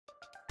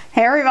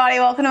Hey everybody,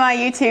 welcome to my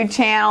YouTube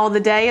channel. The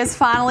day is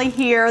finally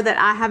here that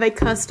I have a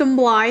custom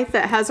Blythe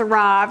that has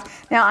arrived.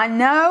 Now I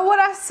know what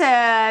I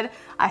said.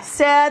 I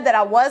said that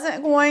I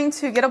wasn't going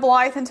to get a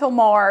Blythe until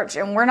March,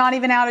 and we're not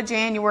even out of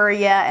January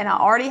yet, and I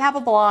already have a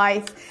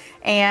Blythe,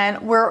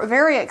 and we're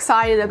very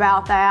excited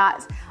about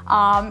that.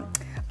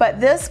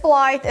 But this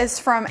Blythe is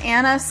from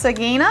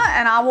Saigina,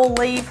 and I will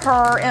leave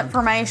her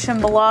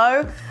information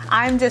below.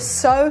 I'm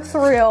just so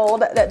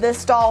thrilled that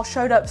this doll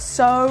showed up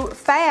so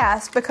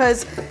fast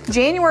because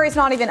January's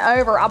not even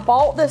over. I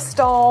bought this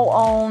doll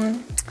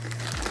on,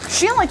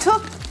 she only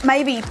took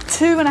maybe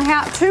 2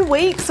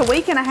 weeks, a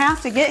week and a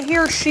half to get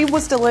here. She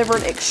was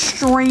delivered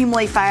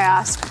extremely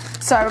fast.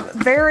 So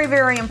very,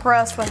 very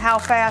impressed with how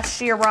fast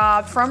she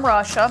arrived from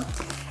Russia.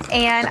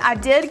 And I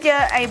did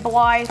get a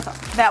Blythe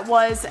that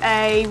was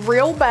a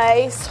real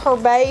base. Her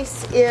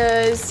base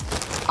is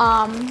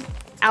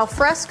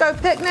Alfresco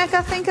Picnic,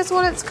 I think is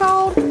what it's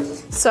called.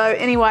 So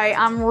anyway,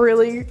 I'm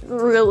really,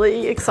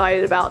 really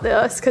excited about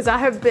this because I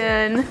have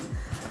been,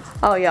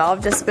 oh y'all,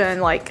 I've just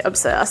been like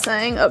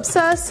obsessing.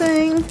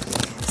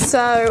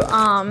 So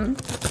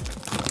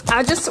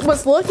I just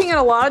was looking at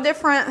a lot of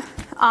different,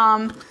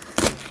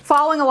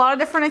 following a lot of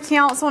different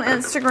accounts on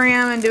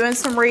Instagram and doing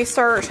some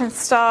research and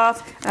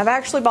stuff. And I've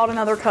actually bought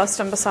another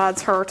custom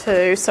besides her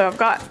too. So I've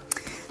got,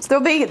 so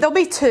there'll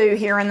be 2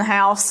 here in the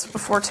house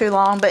before too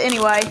long. But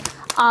anyway,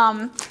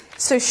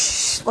 so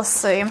let's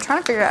see. I'm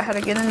trying to figure out how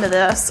to get into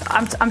this.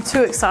 I'm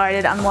too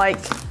excited. I'm like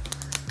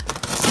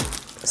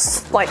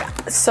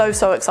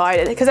so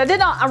excited because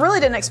I really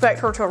didn't expect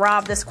her to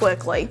arrive this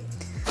quickly.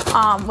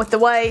 With the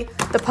way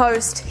the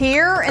post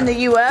here in the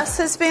US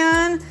has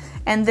been,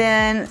 and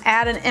then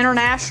add an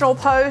international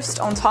post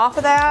on top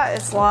of that,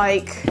 it's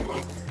like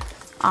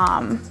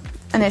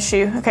an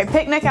issue. Okay,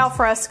 Picnic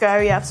Alfresco,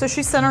 yeah, so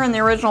she sent her in the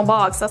original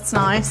box. That's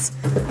nice.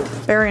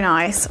 Very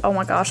nice. Oh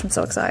my gosh, I'm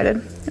so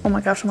excited. Oh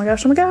my gosh, oh my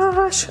gosh, oh my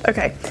gosh.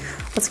 Okay,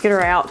 let's get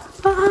her out.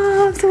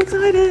 Oh, I'm so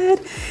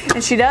excited.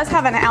 And she does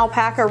have an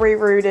alpaca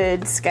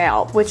rerouted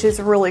scalp, which is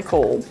really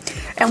cool.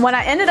 And when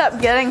I ended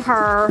up getting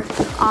her,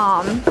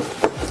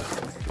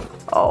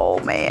 oh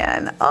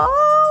man,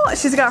 oh,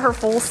 she's got her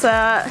full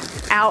set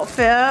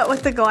outfit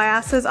with the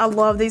glasses. I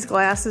love these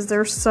glasses,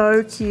 they're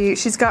so cute.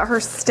 She's got her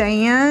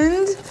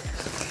stand,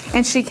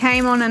 and she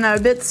came on an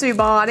Obitsu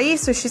body,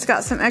 so she's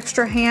got some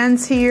extra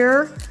hands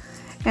here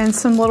and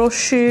some little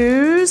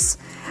shoes.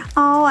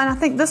 Oh, and I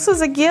think this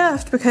was a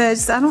gift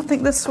because I don't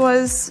think this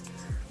was,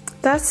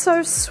 that's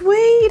so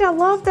sweet. I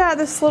love that,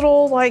 this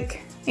little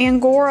like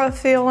Angora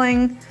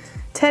feeling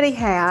teddy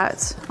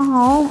hat.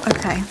 Oh,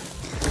 okay.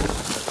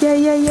 Yay,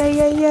 yay, yay,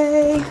 yay,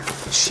 yay.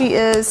 She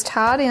is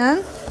tied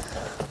in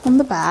on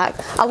the back.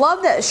 I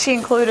love that she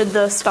included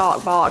the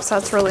stock box.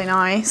 That's really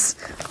nice,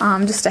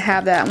 just to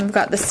have that. And we've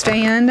got the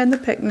stand and the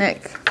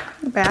picnic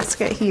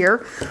basket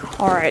here.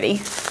 Alrighty,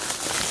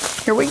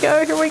 here we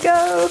go, here we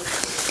go.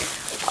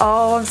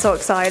 Oh, I'm so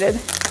excited.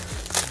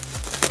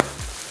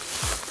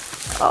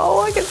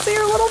 Oh, I can see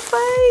her little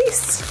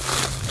face.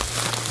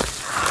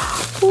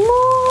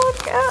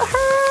 Look at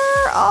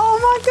her. Oh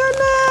my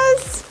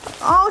goodness.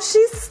 Oh,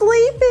 she's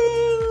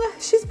sleeping.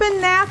 She's been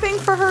napping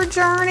for her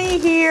journey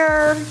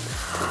here.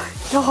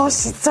 Oh,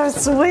 she's so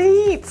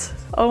sweet.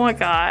 Oh my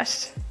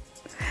gosh.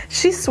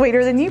 She's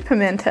sweeter than you,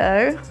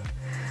 Pimento.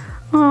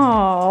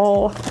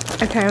 Oh.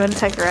 Okay, I'm gonna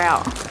take her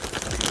out.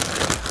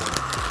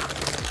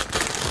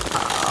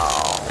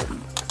 Oh.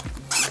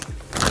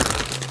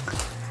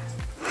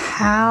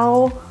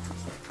 How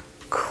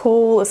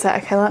cool is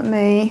that? Okay, let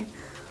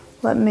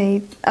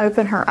me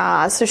open her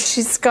eyes. So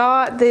she's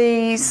got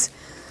these,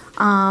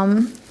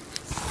 let's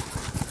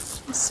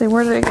see,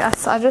 where did it go?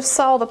 I just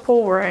saw the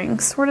pull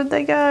rings. Where did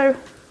they go?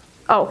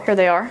 Oh, here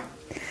they are.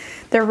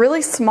 They're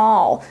really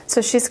small.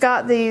 So she's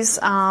got these,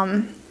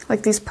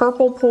 like these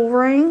purple pull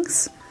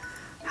rings.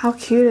 How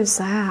cute is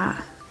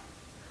that?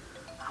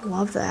 I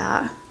love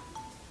that.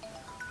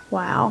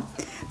 Wow.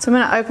 So I'm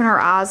gonna open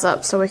her eyes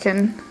up so we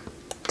can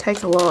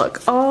take a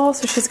look. Oh,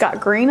 so she's got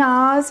green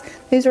eyes.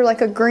 These are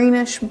like a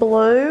greenish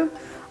blue.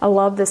 I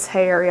love this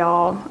hair,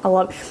 y'all. I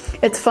love it.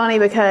 It's funny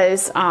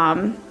because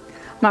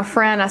my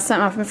friend, I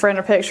sent my friend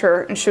a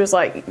picture and she was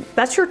like,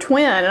 that's your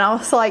twin. And I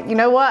was like, you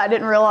know what? I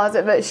didn't realize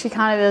it, but she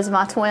kind of is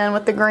my twin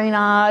with the green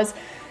eyes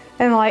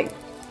and like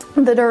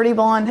the dirty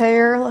blonde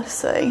hair. Let's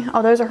see.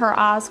 Oh, those are her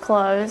eyes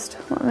closed.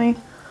 Let me,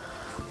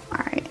 all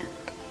right.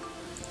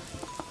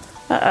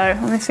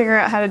 Uh-oh, let me figure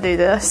out how to do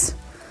this.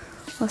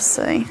 Let's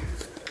see.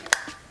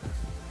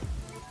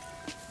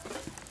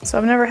 So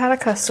I've never had a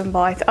custom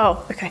Blythe.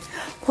 Oh, okay.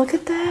 Look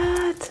at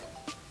that.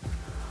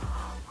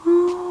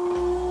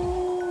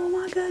 Oh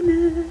my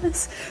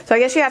goodness. So I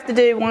guess you have to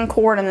do one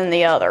cord and then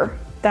the other.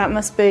 That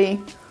must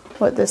be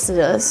what this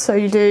is. So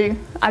you do,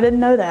 I didn't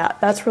know that.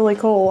 That's really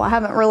cool. I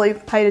haven't really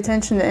paid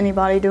attention to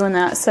anybody doing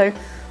that. So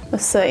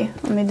let's see.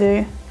 Let me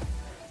do,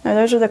 no,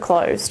 those are the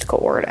closed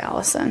cord,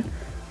 Allison.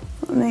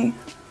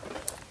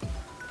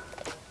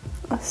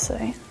 Let's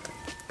see.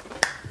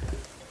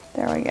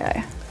 There we go.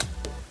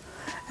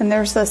 And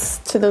there's this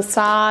to the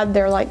side,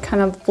 they're like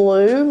kind of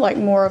blue, like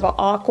more of an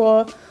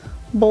aqua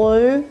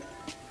blue,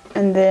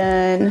 and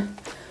then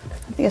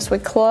I guess we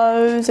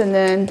close and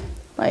then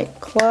like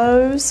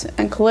close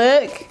and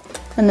click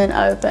and then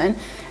open.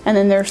 And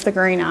then there's the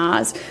green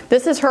eyes.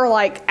 This is her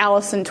like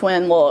Allison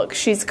twin look.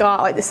 She's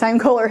got like the same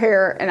color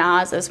hair and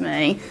eyes as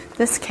me.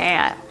 This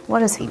cat,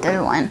 what is he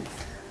doing?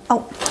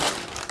 Oh,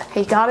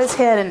 he got his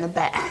head in the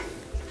back.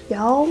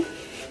 Y'all,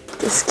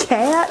 this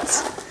cat.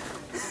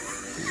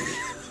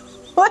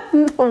 What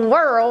in the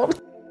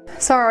world?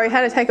 Sorry,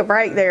 had to take a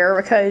break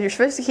there because you're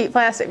supposed to keep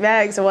plastic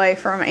bags away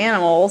from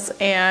animals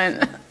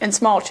and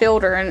small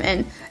children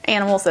and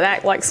animals that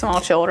act like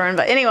small children.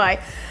 But anyway,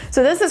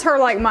 so this is her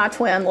like my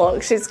twin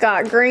look. She's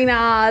got green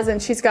eyes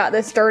and she's got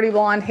this dirty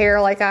blonde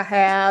hair like I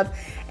have.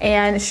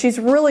 And she's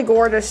really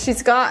gorgeous.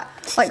 She's got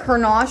like her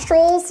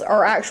nostrils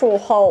are actual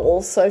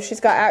holes. So she's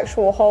got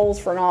actual holes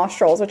for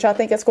nostrils, which I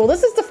think is cool.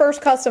 This is the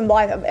first custom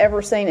Blythe I've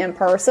ever seen in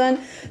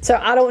person. So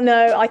I don't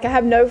know, like I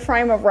have no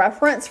frame of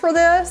reference for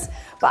this,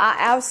 but I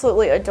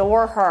absolutely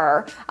adore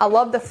her. I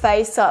love the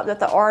face up that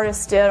the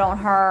artist did on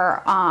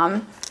her.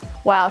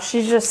 Wow,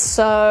 she's just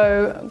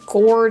so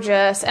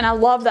gorgeous. And I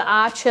love the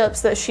eye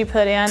chips that she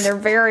put in. They're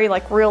very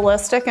like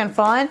realistic and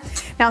fun.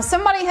 Now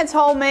somebody had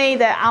told me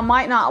that I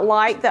might not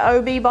like the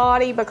OB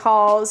body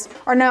because,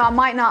 or no, I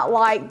might not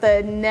like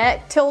the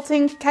neck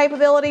tilting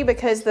capability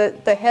because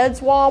the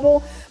heads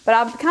wobble, but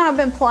I've kind of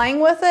been playing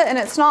with it and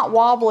it's not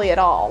wobbly at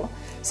all.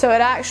 So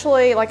it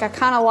actually, like I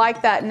kind of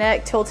like that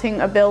neck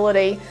tilting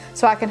ability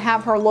so I can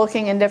have her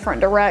looking in different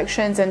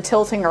directions and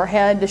tilting her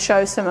head to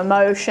show some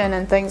emotion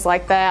and things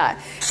like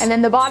that. And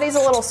then the body's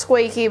a little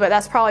squeaky, but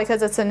that's probably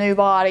because it's a new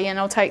body and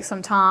it'll take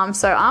some time.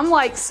 So I'm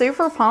like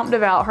super pumped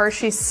about her.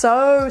 She's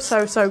so,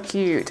 so, so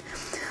cute.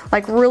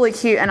 Like really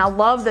cute. And I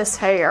love this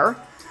hair.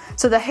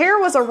 So the hair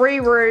was a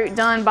reroot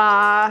done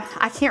by,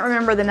 I can't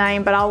remember the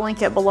name, but I'll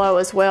link it below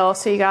as well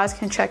so you guys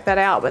can check that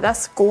out. But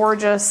that's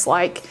gorgeous,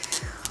 like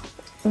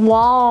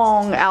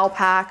long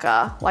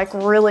alpaca, like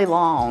really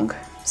long.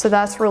 So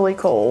that's really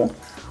cool.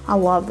 I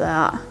love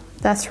that.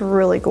 That's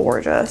really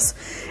gorgeous.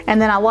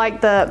 And then I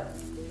like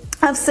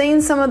I've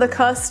seen some of the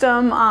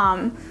custom,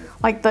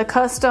 like the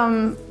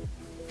custom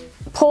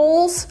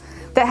pulls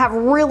that have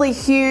really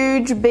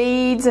huge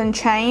beads and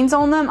chains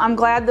on them. I'm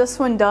glad this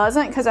one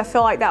doesn't because I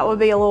feel like that would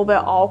be a little bit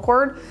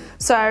awkward.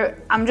 So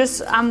I'm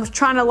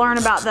trying to learn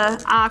about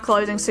the eye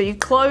closing. So you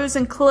close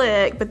and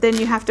click, but then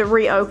you have to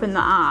reopen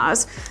the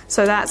eyes.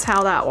 So that's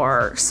how that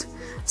works.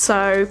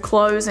 So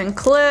close and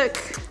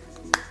click,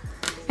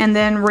 and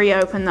then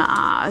reopen the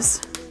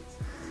eyes.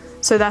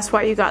 So that's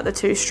why you got the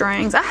two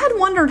strings. I had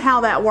wondered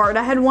how that worked.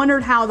 I had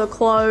wondered how the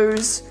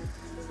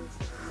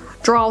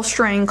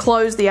drawstring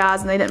closed the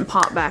eyes and they didn't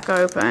pop back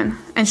open.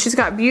 And she's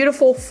got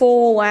beautiful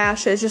full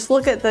lashes. Just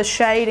look at the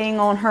shading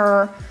on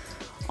her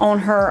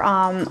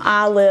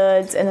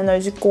eyelids and then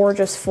those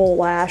gorgeous full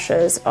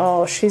lashes.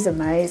 Oh, she's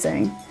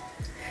amazing.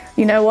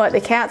 You know what? The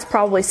cat's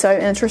probably so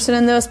interested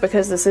in this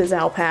because this is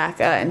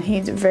alpaca and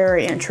he's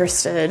very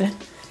interested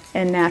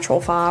in natural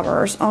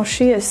fibers. Oh,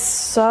 she is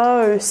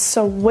so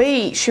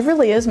sweet. She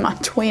really is my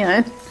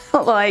twin.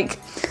 Like,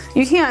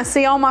 you can't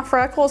see all my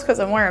freckles because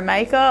I'm wearing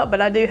makeup,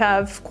 but I do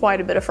have quite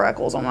a bit of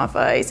freckles on my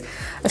face.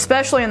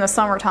 Especially in the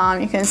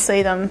summertime, you can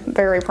see them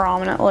very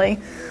prominently.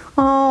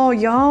 Oh,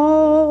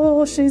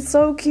 y'all, she's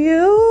so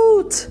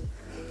cute.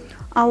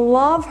 I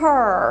love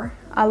her.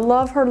 I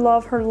love her,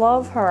 love her,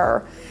 love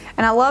her.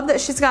 And I love that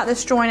she's got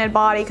this jointed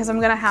body because I'm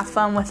going to have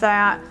fun with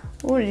that.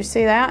 Oh, did you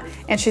see that?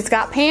 And she's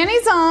got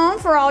panties on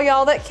for all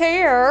y'all that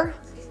care.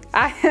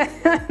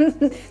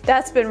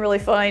 That's been really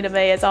funny to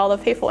me, is all the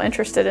people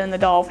interested in the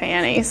doll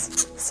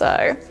panties.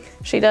 So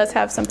she does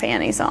have some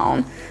panties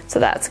on, so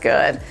that's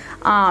good.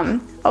 Oh,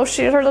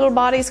 her little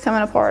body's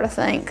coming apart, I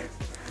think.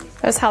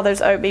 That's how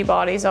those OB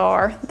bodies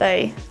are.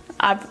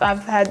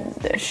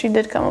 She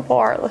did come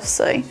apart. Let's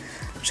see.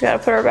 Just got to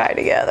put her back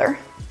together.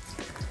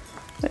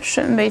 It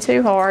shouldn't be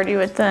too hard, you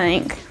would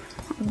think.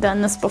 I've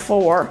done this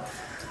before.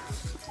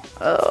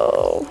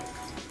 Oh,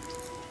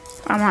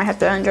 I might have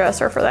to undress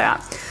her for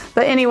that.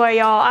 But anyway,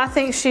 y'all, I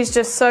think she's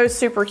just so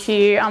super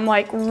cute. I'm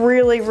like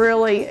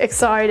really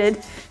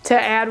excited to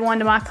add one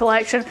to my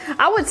collection.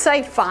 I would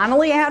say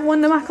finally add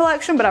one to my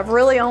collection, but I've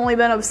really only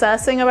been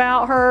obsessing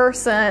about her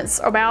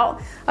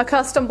about a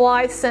custom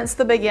Blythe since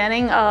the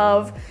beginning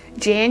of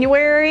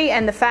January.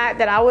 And the fact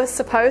that I was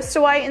supposed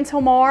to wait until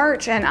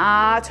March and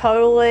I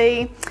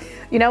totally...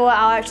 You know what?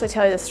 I'll actually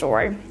tell you the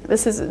story.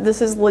 This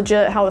is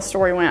legit how the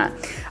story went.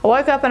 I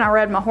woke up and I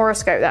read my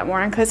horoscope that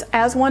morning because,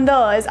 as one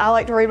does, I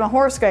like to read my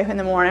horoscope in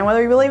the morning.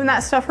 Whether you believe in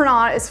that stuff or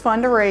not, it's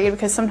fun to read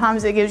because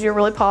sometimes it gives you a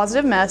really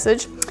positive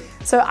message.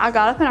 So I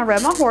got up and I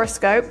read my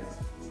horoscope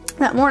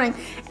that morning,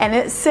 and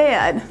it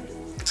said,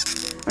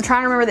 I'm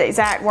trying to remember the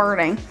exact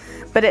wording,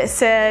 but it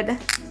said,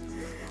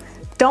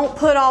 don't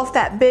put off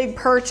that big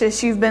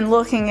purchase you've been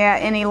looking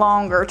at any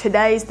longer.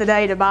 Today's the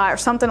day to buy, or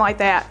something like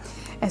that.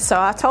 And so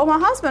I told my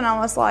husband, I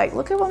was like,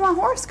 look at what my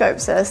horoscope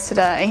says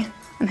today.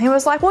 And he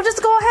was like, well,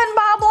 just go ahead and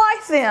buy a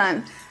Blythe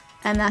then.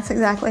 And that's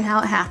exactly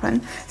how it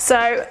happened.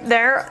 So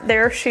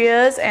there she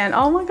is. And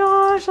oh my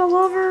gosh, I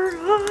love her.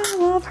 Oh,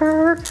 I love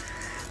her.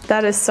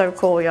 That is so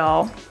cool,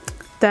 y'all.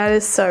 That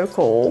is so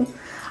cool.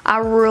 I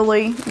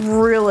really,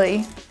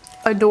 really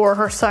adore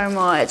her so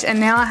much. And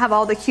now I have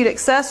all the cute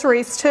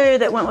accessories too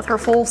that went with her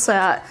full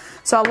set.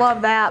 So I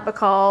love that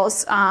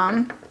because,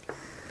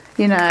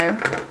 you know,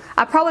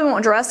 I probably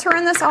won't dress her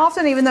in this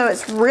often, even though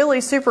it's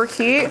really super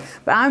cute.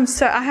 But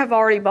I have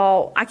already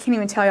bought, I can't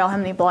even tell y'all how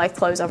many Blythe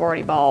clothes I've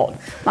already bought.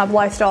 My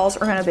Blythe dolls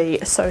are gonna be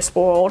so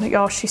spoiled.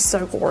 Y'all, she's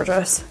so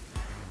gorgeous.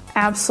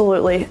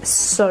 Absolutely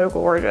so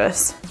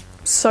gorgeous.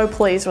 So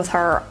pleased with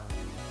her.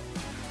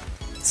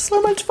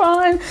 So much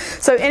fun.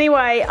 So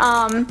anyway,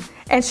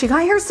 and she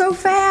got here so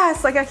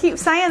fast. Like I keep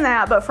saying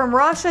that, but from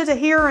Russia to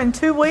here in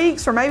 2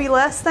 weeks or maybe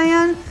less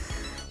than,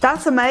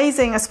 that's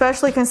amazing,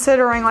 especially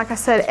considering, like I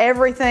said,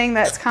 everything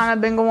that's kind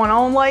of been going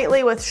on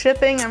lately with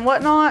shipping and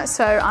whatnot.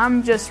 So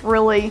I'm just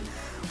really,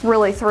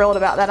 really thrilled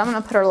about that. I'm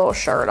gonna put her little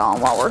shirt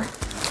on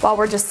while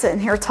we're just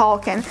sitting here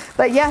talking.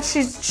 But yeah,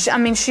 I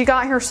mean, she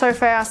got here so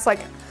fast,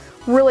 like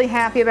really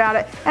happy about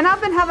it. And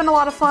I've been having a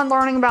lot of fun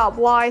learning about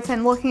Blythe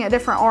and looking at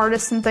different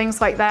artists and things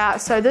like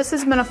that. So this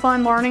has been a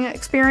fun learning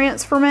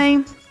experience for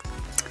me.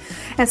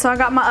 And so I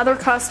got my other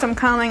custom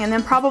coming, and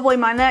then probably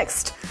my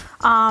next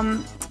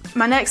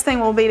thing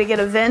will be to get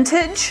a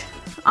vintage,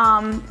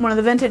 one of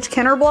the vintage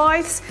Kenner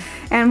Blythes.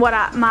 And what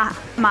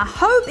my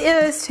hope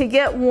is to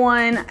get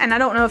one, and I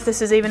don't know if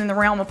this is even in the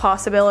realm of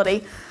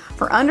possibility,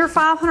 for under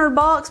 500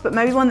 bucks, but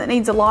maybe one that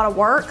needs a lot of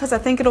work, because I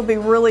think it'll be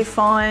really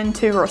fun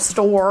to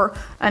restore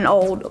an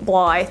old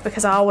Blythe,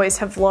 because I always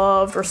have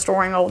loved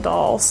restoring old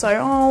dolls. So,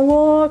 oh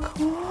look,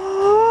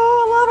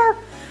 oh,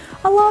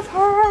 I love her,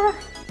 I love her,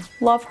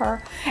 love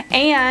her.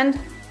 And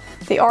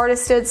the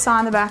artist did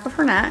sign the back of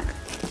her neck.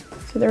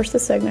 So there's the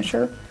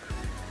signature.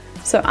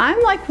 So I'm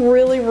like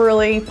really,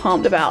 really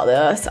pumped about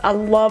this. I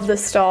love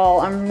this doll.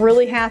 I'm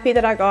really happy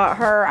that I got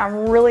her.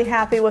 I'm really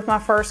happy with my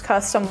first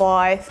custom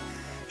Blythe.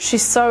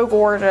 She's so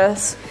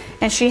gorgeous,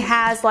 and she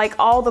has like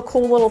all the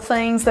cool little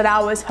things that I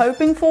was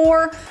hoping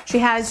for. She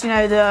has, you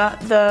know,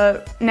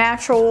 the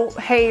natural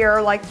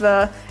hair, like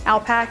the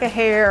alpaca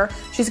hair.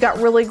 She's got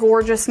really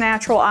gorgeous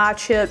natural eye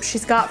chips.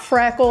 She's got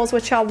freckles,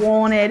 which I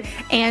wanted,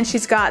 and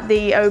she's got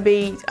the OB,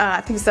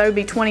 I think it's the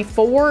OB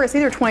 24. It's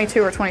either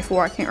 22 or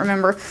 24, I can't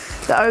remember.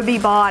 The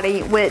OB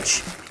body,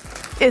 which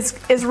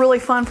is really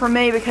fun for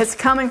me, because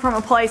coming from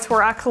a place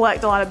where I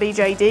collect a lot of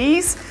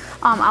BJDs,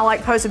 I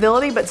like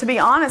posability, but to be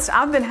honest,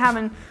 I've been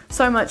having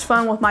so much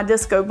fun with my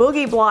Disco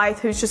Boogie Blythe,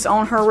 who's just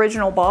on her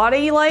original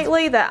body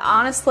lately, that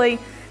honestly,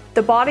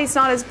 the body's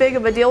not as big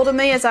of a deal to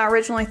me as I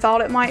originally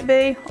thought it might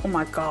be. Oh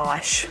my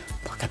gosh,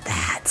 look at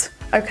that.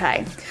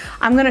 Okay,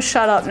 I'm gonna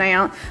shut up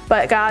now,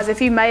 but guys, if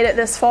you made it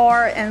this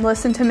far and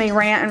listened to me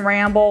rant and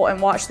ramble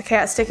and watch the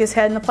cat stick his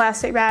head in the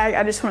plastic bag,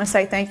 I just wanna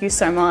say thank you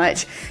so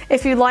much.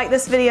 If you like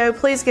this video,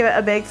 please give it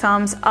a big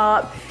thumbs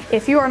up.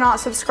 If you are not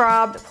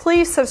subscribed,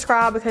 please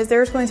subscribe, because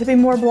there's going to be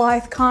more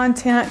Blythe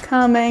content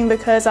coming,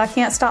 because I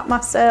can't stop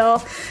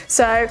myself.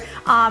 So,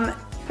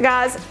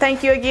 guys,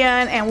 thank you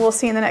again, and we'll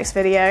see you in the next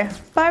video.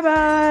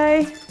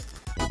 Bye-bye.